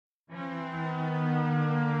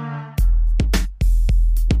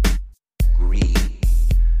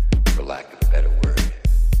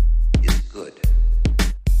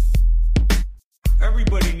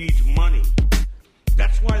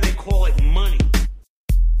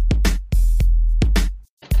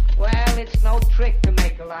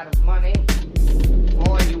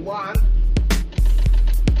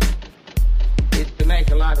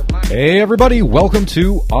Hey everybody, welcome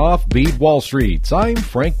to Offbeat Wall Street. I'm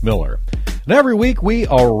Frank Miller. And every week we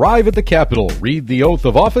arrive at the Capitol, read the oath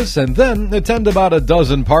of office, and then attend about a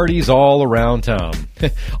dozen parties all around town.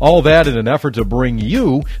 All that in an effort to bring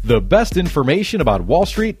you the best information about Wall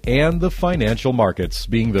Street and the financial markets,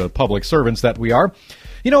 being the public servants that we are.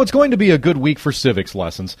 You know, it's going to be a good week for civics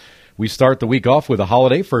lessons. We start the week off with a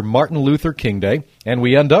holiday for Martin Luther King Day, and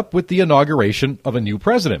we end up with the inauguration of a new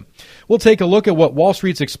president. We'll take a look at what Wall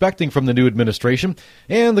Street's expecting from the new administration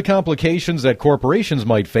and the complications that corporations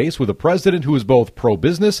might face with a president who is both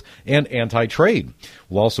pro-business and anti-trade.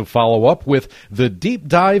 We'll also follow up with the deep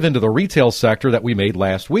dive into the retail sector that we made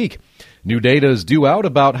last week. New data is due out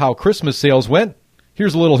about how Christmas sales went.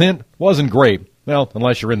 Here's a little hint, wasn't great. Well,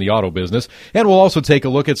 unless you're in the auto business. And we'll also take a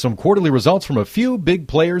look at some quarterly results from a few big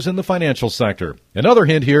players in the financial sector. Another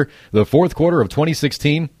hint here, the fourth quarter of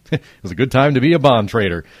 2016 was a good time to be a bond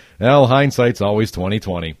trader. Well, hindsight's always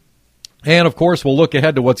 20/20. And, of course, we'll look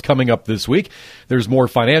ahead to what's coming up this week. There's more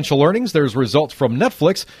financial earnings. There's results from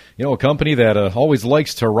Netflix, a company that always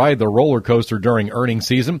likes to ride the roller coaster during earnings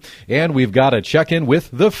season. And we've got a check-in with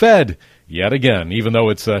the Fed yet again, even though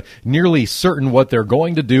it's nearly certain what they're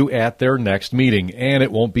going to do at their next meeting. And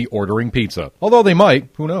it won't be ordering pizza. Although they might.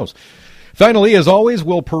 Who knows? Finally, as always,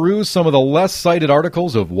 we'll peruse some of the less cited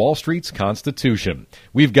articles of Wall Street's Constitution.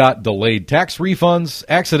 We've got delayed tax refunds,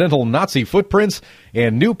 accidental Nazi footprints,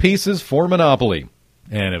 and new pieces for Monopoly.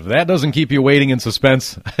 And if that doesn't keep you waiting in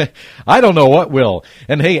suspense, I don't know what will.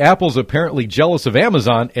 And hey, Apple's apparently jealous of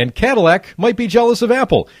Amazon, and Cadillac might be jealous of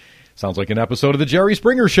Apple. Sounds like an episode of the Jerry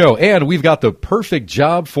Springer Show. And we've got the perfect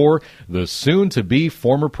job for the soon-to-be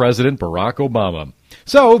former President Barack Obama.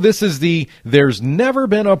 So this is the There's Never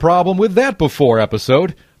Been a Problem with That Before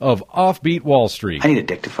episode of Offbeat Wall Street. I need a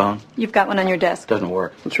dictaphone. You've got one on your desk. Doesn't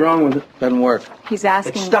work. What's wrong with it? Doesn't work. He's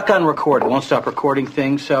asking. It's stuck on record. It won't stop recording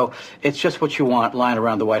things, so it's just what you want lying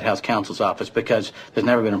around the White House counsel's office because there's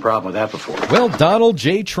never been a problem with that before. Well, Donald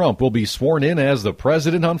J. Trump will be sworn in as the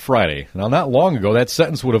president on Friday. Now, not long ago, that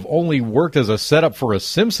sentence would have only worked as a setup for a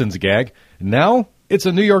Simpsons gag. Now, it's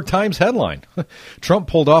a New York Times headline. Trump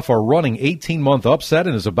pulled off a running 18-month upset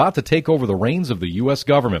and is about to take over the reins of the U.S.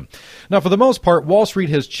 government. Now, for the most part, Wall Street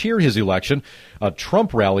has cheered his election. A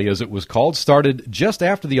Trump rally, as it was called, started just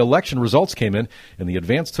after the election results came in, and the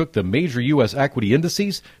advance took the major U.S. equity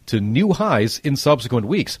indices to new highs in subsequent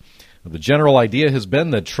weeks. The general idea has been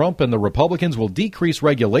that Trump and the Republicans will decrease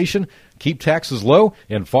regulation, keep taxes low,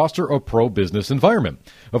 and foster a pro-business environment.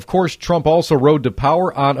 Of course, Trump also rode to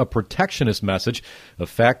power on a protectionist message, a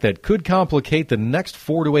fact that could complicate the next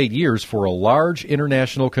 4 to 8 years for a large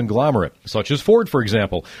international conglomerate, such as Ford, for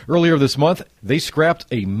example. Earlier this month, they scrapped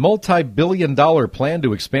a multi-billion-dollar plan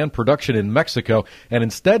to expand production in Mexico and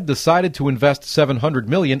instead decided to invest $700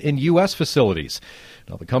 million in U.S. facilities.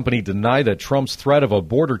 Now, the company denied that Trump's threat of a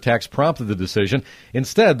border tax prompted the decision.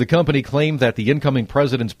 Instead, the company claimed that the incoming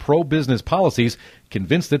president's pro-business policies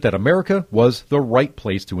convinced it that America was the right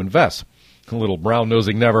place to invest. A little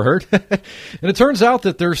brown-nosing never hurt. And it turns out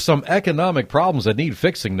that there's some economic problems that need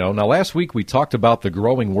fixing, though. Now, last week we talked about the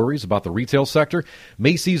growing worries about the retail sector.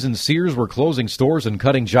 Macy's and Sears were closing stores and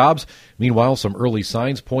cutting jobs. Meanwhile, some early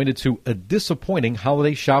signs pointed to a disappointing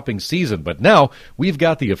holiday shopping season. But now we've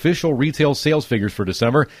got the official retail sales figures for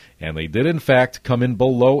December, and they did, in fact, come in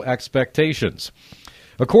below expectations.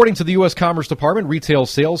 According to the U.S. Commerce Department, retail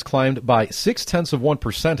sales climbed by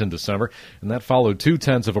 0.6% in December, and that followed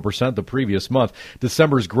 0.2% the previous month.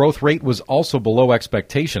 December's growth rate was also below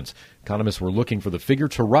expectations. Economists were looking for the figure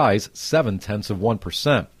to rise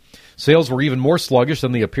 0.7%. Sales were even more sluggish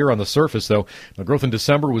than they appear on the surface, though. The growth in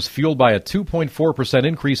December was fueled by a 2.4%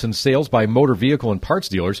 increase in sales by motor vehicle and parts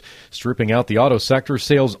dealers. Stripping out the auto sector,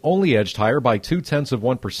 sales only edged higher by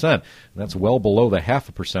 0.2%. That's well below the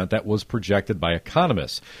 0.5% that was projected by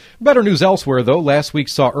economists. Better news elsewhere, though. Last week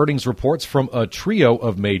saw earnings reports from a trio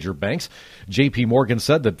of major banks. J.P. Morgan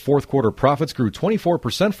said that fourth quarter profits grew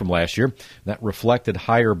 24% from last year. That reflected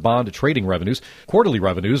higher bond trading revenues. Quarterly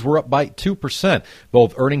revenues were up by 2%.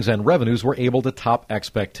 Both earnings and revenues were able to top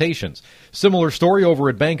expectations. Similar story over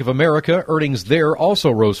at Bank of America. Earnings there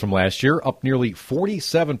also rose from last year, up nearly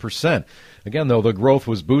 47%. Again, though, the growth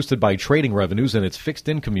was boosted by trading revenues in its fixed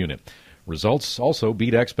income unit. Results also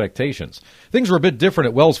beat expectations. Things were a bit different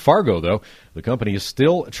at Wells Fargo, though. The company is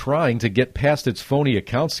still trying to get past its phony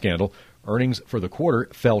account scandal. Earnings for the quarter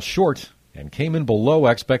fell short and came in below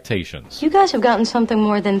expectations. You guys have gotten something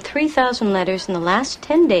more than 3,000 letters in the last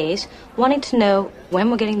 10 days wanting to know when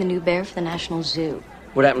we're getting the new bear for the National Zoo.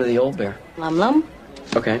 What happened to the old bear? Lum Lum?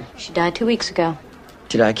 Okay. She died 2 weeks ago.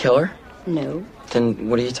 Did I kill her? No. Then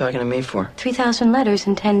what are you talking to me for? 3,000 letters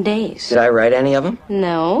in 10 days. Did I write any of them?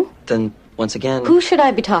 No. Then, once again... Who should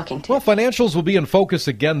I be talking to? Well, financials will be in focus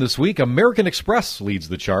again this week. American Express leads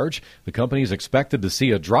the charge. The company is expected to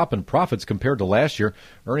see a drop in profits compared to last year.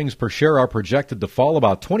 Earnings per share are projected to fall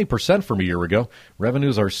about 20% from a year ago.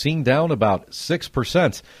 Revenues are seen down about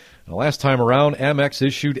 6%. And last time around, Amex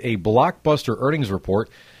issued a blockbuster earnings report.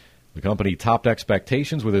 The company topped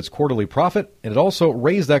expectations with its quarterly profit, and it also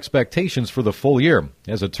raised expectations for the full year.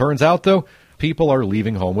 As it turns out, though, people are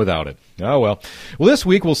leaving home without it. Oh, well. Well, this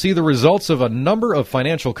week we'll see the results of a number of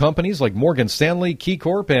financial companies like Morgan Stanley,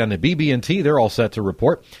 KeyCorp, and BB&T. They're all set to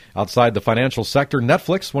report. Outside the financial sector,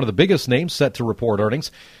 Netflix, one of the biggest names, set to report earnings.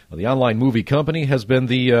 The online movie company has been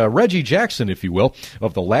the Reggie Jackson, if you will,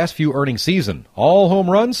 of the last few earnings season. All home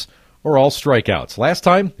runs or all strikeouts. Last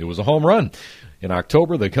time, it was a home run. In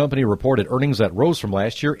October, the company reported earnings that rose from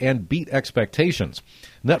last year and beat expectations.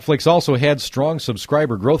 Netflix also had strong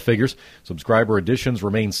subscriber growth figures. Subscriber additions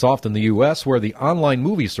remain soft in the U.S., where the online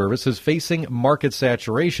movie service is facing market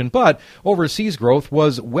saturation, but overseas growth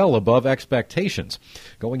was well above expectations.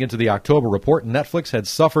 Going into the October report, Netflix had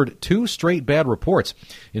suffered 2 straight bad reports.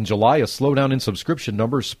 In July, a slowdown in subscription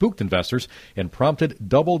numbers spooked investors and prompted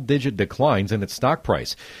double-digit declines in its stock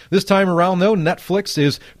price. This time around, though, Netflix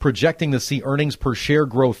is projecting to see earnings per share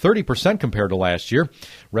grow 30% compared to last year.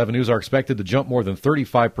 Revenues are expected to jump more than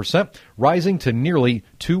 35%, rising to nearly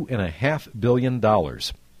 $2.5 billion.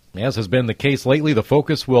 As has been the case lately, the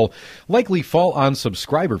focus will likely fall on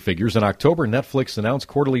subscriber figures. In October, Netflix announced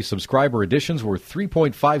quarterly subscriber additions were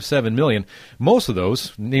 3.57 million. Most of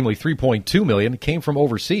those, namely 3.2 million, came from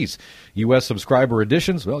overseas. U.S. subscriber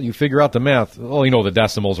additions, well, you figure out the math. Well, you know the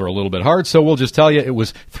decimals are a little bit hard, so we'll just tell you it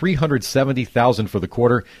was 370,000 for the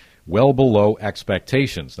quarter, well below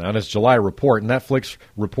expectations. Now, in its July report, Netflix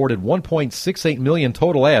reported 1.68 million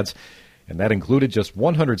total ads, and that included just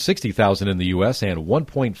 160,000 in the U.S. and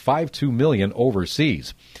 1.52 million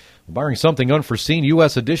overseas. Barring something unforeseen,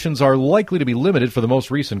 U.S. additions are likely to be limited for the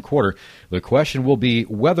most recent quarter. The question will be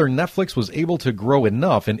whether Netflix was able to grow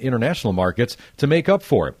enough in international markets to make up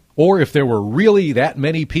for it, or if there were really that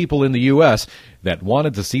many people in the U.S. that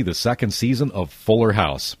wanted to see the second season of Fuller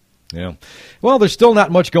House. Yeah. Well, there's still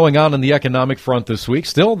not much going on the economic front this week.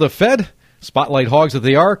 Still, the Fed, spotlight hogs that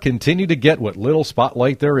they are, continue to get what little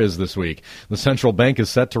spotlight there is this week. The central bank is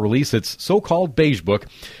set to release its so-called beige book.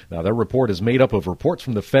 Now, their report is made up of reports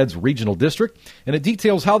from the Fed's regional district, and it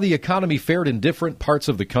details how the economy fared in different parts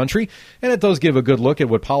of the country, and it does give a good look at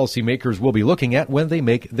what policymakers will be looking at when they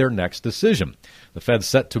make their next decision. The Fed's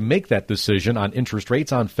set to make that decision on interest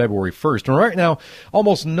rates on February 1st, and right now,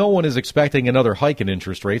 almost no one is expecting another hike in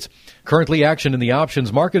interest rates. Currently, action in the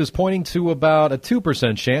options market is pointing to about a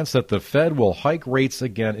 2% chance that the Fed will hike rates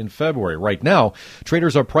again in February. Right now,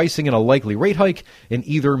 traders are pricing in a likely rate hike in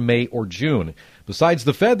either May or June. Besides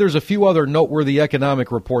the Fed, there's a few other noteworthy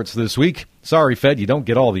economic reports this week. Sorry, Fed, you don't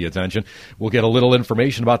get all the attention. We'll get a little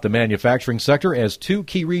information about the manufacturing sector as 2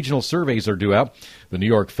 key regional surveys are due out. The New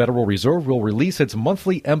York Federal Reserve will release its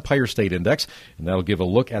monthly Empire State Index, and that'll give a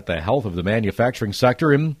look at the health of the manufacturing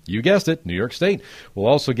sector in, you guessed it, New York State. We'll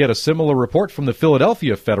also get a similar report from the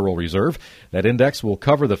Philadelphia Federal Reserve. That index will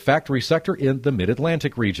cover the factory sector in the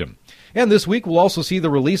Mid-Atlantic region. And this week, we'll also see the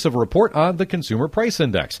release of a report on the Consumer Price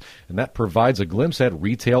Index, and that provides a glimpse at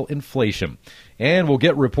retail inflation. And we'll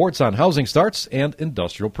get reports on housing starts and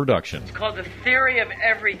industrial production. It's called the theory of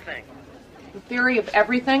everything. The theory of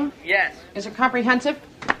everything? Yes. Is it comprehensive?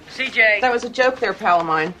 CJ. That was a joke there, pal of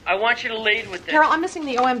mine. I want you to lead with this. Carol, I'm missing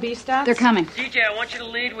the OMB stats. They're coming. CJ, I want you to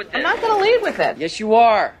lead with this. I'm not going to lead with it. Yes, you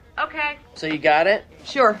are. Okay. So you got it?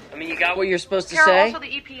 Sure. I mean, you got What you're supposed to Carol, say? also the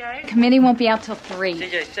EPA? Committee won't be out till 3.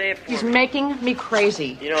 CJ, say it for He's me. making me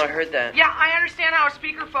crazy. You know, I heard that. Yeah, I understand how a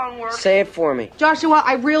speakerphone works. Say it for me. Joshua,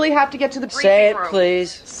 I really have to get to the briefing Say it, room.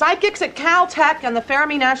 please. Psychics at Caltech and the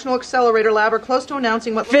Fermi National Accelerator Lab are close to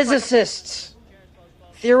announcing what Physicists.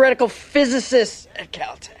 Theoretical physicists at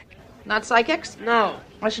Caltech. Not psychics? No.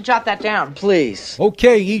 I should jot that down. Please.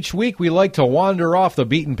 Okay, each week we like to wander off the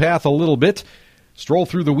beaten path a little bit, stroll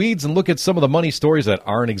through the weeds, and look at some of the money stories that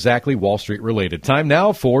aren't exactly Wall Street related. Time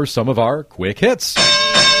now for some of our quick hits.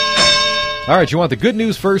 All right, you want the good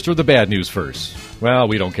news first or the bad news first? Well,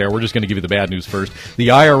 we don't care. We're just going to give you the bad news first. The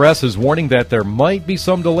IRS is warning that there might be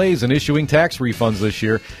some delays in issuing tax refunds this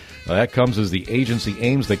year. Now, that comes as the agency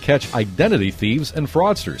aims to catch identity thieves and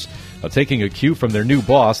fraudsters. Now, taking a cue from their new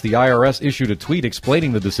boss, the IRS issued a tweet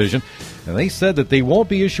explaining the decision, and they said that they won't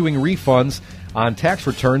be issuing refunds on tax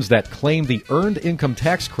returns that claim the Earned Income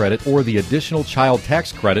Tax Credit or the Additional Child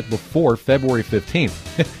Tax Credit before February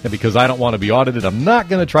 15th. And because I don't want to be audited, I'm not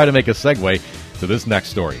going to try to make a segue to this next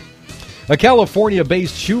story. A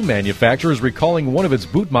California-based shoe manufacturer is recalling one of its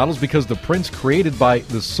boot models because the prints created by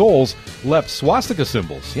the soles left swastika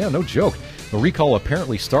symbols. Yeah, no joke. The recall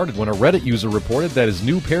apparently started when a Reddit user reported that his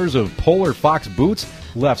new pairs of Polar Fox boots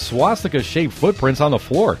left swastika-shaped footprints on the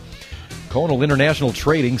floor. Conal International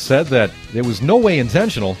Trading said that it was no way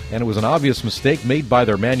intentional, and it was an obvious mistake made by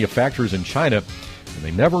their manufacturers in China, and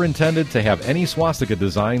they never intended to have any swastika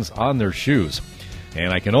designs on their shoes.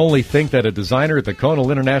 And I can only think that a designer at the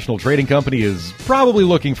Conal International Trading Company is probably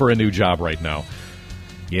looking for a new job right now.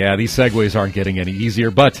 Yeah, these segues aren't getting any easier,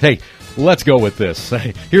 but hey, let's go with this.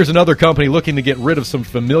 Here's another company looking to get rid of some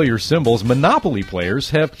familiar symbols. Monopoly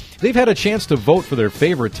players they've had a chance to vote for their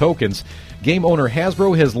favorite tokens. Game owner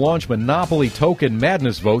Hasbro has launched Monopoly Token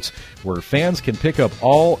Madness Votes, where fans can pick up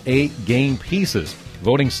all 8 game pieces.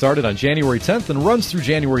 Voting started on January 10th and runs through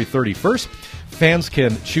January 31st. Fans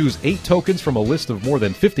can choose 8 tokens from a list of more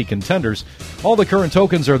than 50 contenders. All the current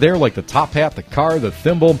tokens are there, like the top hat, the car, the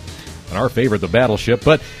thimble, and our favorite, the battleship.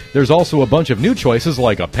 But there's also a bunch of new choices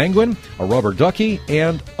like a penguin, a rubber ducky,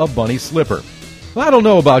 and a bunny slipper. Well, I don't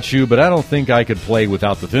know about you, but I don't think I could play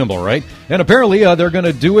without the thimble, right? And apparently they're going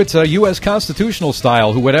to do it U.S. constitutional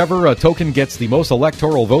style. Whatever token gets the most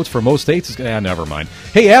electoral votes for most states is never mind.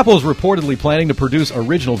 Hey, Apple's reportedly planning to produce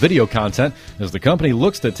original video content as the company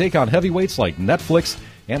looks to take on heavyweights like Netflix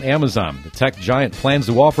and Amazon. The tech giant plans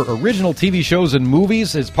to offer original TV shows and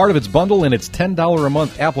movies as part of its bundle in its $10 a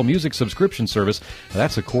month Apple Music subscription service.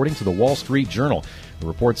 That's according to the Wall Street Journal. The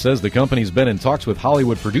report says the company's been in talks with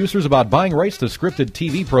Hollywood producers about buying rights to scripted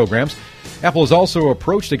TV programs. Apple has also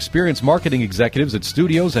approached experienced marketing executives at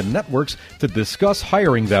studios and networks to discuss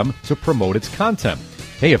hiring them to promote its content.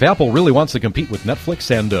 Hey, if Apple really wants to compete with Netflix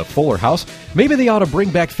and Fuller House, maybe they ought to bring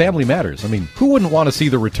back Family Matters. I mean, who wouldn't want to see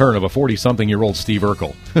the return of a 40-something-year-old Steve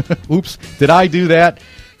Urkel? Oops, did I do that?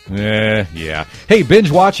 Yeah. Hey, binge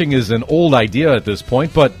watching is an old idea at this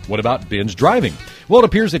point, but what about binge driving? Well, it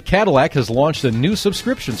appears that Cadillac has launched a new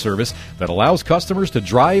subscription service that allows customers to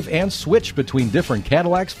drive and switch between different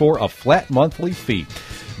Cadillacs for a flat monthly fee.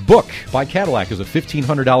 Book by Cadillac is a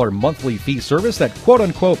 $1,500 monthly fee service that,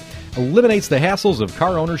 quote-unquote, eliminates the hassles of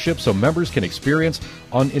car ownership so members can experience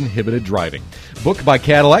uninhibited driving. Book by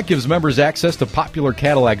Cadillac gives members access to popular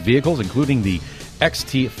Cadillac vehicles, including the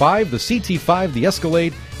XT5, the CT5, the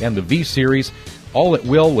Escalade, and the V-Series, all at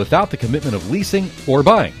will without the commitment of leasing or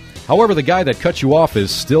buying. However, the guy that cut you off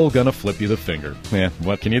is still going to flip you the finger.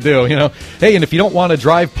 What can you do, Hey, and if you don't want to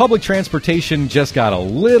drive, public transportation just got a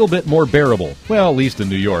little bit more bearable. Well, at least in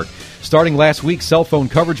New York. Starting last week, cell phone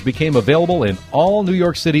coverage became available in all New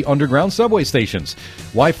York City underground subway stations.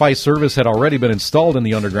 Wi-Fi service had already been installed in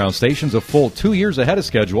the underground stations a full 2 years ahead of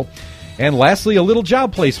schedule. And lastly, a little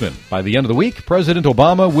job placement. By the end of the week,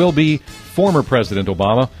 former President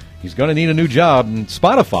Obama. He's going to need a new job, and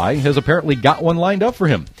Spotify has apparently got one lined up for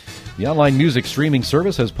him. The online music streaming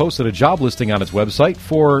service has posted a job listing on its website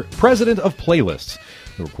for President of Playlists.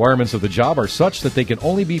 The requirements of the job are such that they can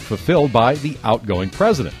only be fulfilled by the outgoing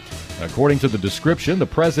president. According to the description, the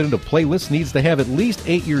president of Playlists needs to have at least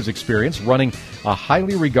 8 years' experience running a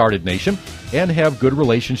highly regarded nation and have good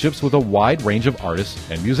relationships with a wide range of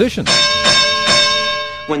artists and musicians.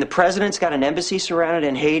 When the president's got an embassy surrounded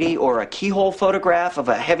in Haiti, or a keyhole photograph of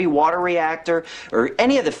a heavy water reactor, or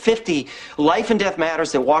any of the 50 life and death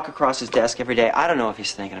matters that walk across his desk every day, I don't know if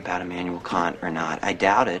he's thinking about Immanuel Kant or not. I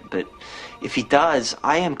doubt it, but if he does,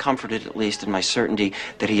 I am comforted at least in my certainty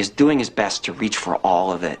that he is doing his best to reach for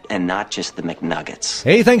all of it and not just the McNuggets.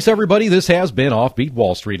 Hey, thanks everybody. This has been Offbeat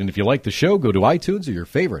Wall Street. And if you like the show, go to iTunes or your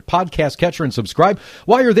favorite podcast catcher and subscribe.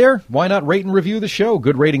 While you're there, why not rate and review the show?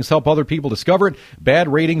 Good ratings help other people discover it.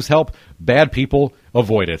 Bad ratings help bad people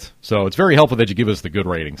avoid it. So it's very helpful that you give us the good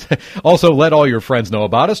ratings. Also, let all your friends know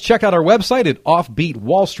about us. Check out our website at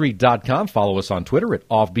offbeatwallstreet.com. Follow us on Twitter at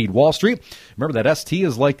offbeatwallstreet. Remember that ST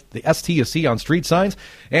is like the ST you see on street signs.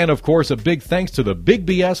 And, of course, a big thanks to the Big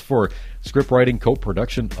BS for script writing,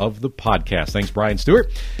 co-production of the podcast. Thanks, Brian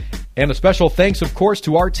Stewart. And a special thanks, of course,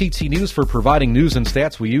 to RTT News for providing news and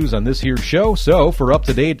stats we use on this here show. So for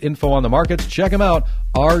up-to-date info on the markets, check them out,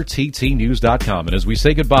 rttnews.com. And as we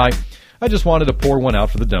say goodbye, I just wanted to pour one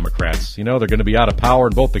out for the Democrats. They're going to be out of power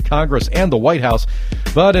in both the Congress and the White House.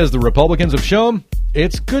 But as the Republicans have shown,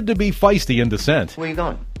 it's good to be feisty in dissent. Where are you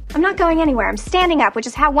going? I'm not going anywhere. I'm standing up, which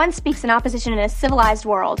is how one speaks in opposition in a civilized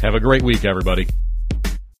world. Have a great week, everybody.